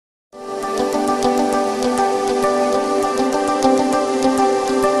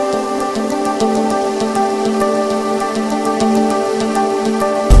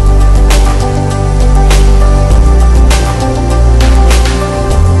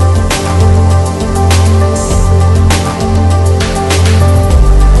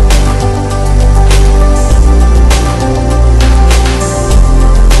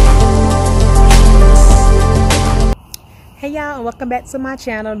welcome back to my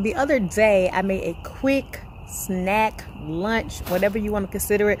channel. The other day I made a quick snack, lunch, whatever you want to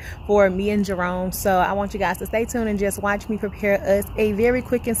consider it, for me and Jerome. So I want you guys to stay tuned and just watch me prepare us a very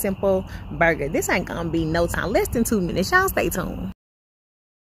quick and simple burger. This ain't gonna be no time, less than 2 minutes. Y'all stay tuned.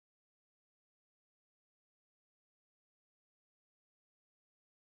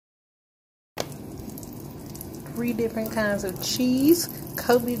 Three different kinds of cheese: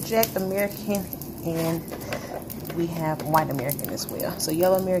 Kobe Jack, American, and we have white American as well. So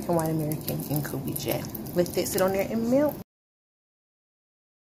yellow American, white American, and Kobe Jack. Let that sit on there and melt.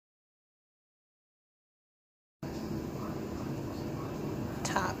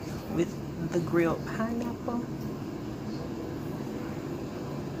 Top with the grilled pineapple.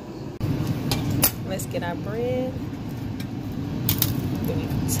 Let's get our bread. We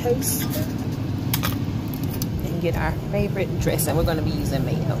toast it and get our favorite dressing. We're going to be using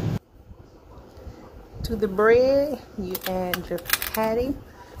mayo. To the bread, you add your patty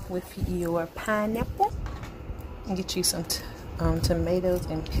with your pineapple, and get you some tomatoes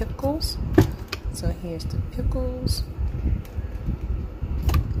and pickles. So here's the pickles,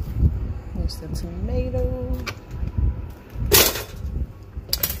 here's the tomato.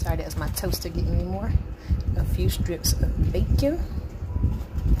 Sorry, that's my toaster getting me more. A few strips of bacon,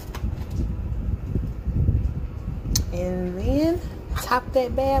 and then top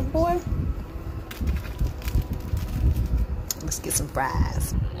that bad boy. Let's get some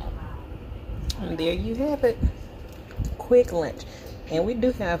fries. And there you have it. Quick lunch. And we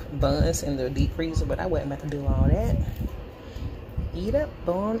do have buns in the deep freezer, but I wasn't about to do all that. Eat up.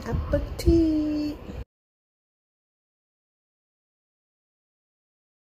 Bon appetit.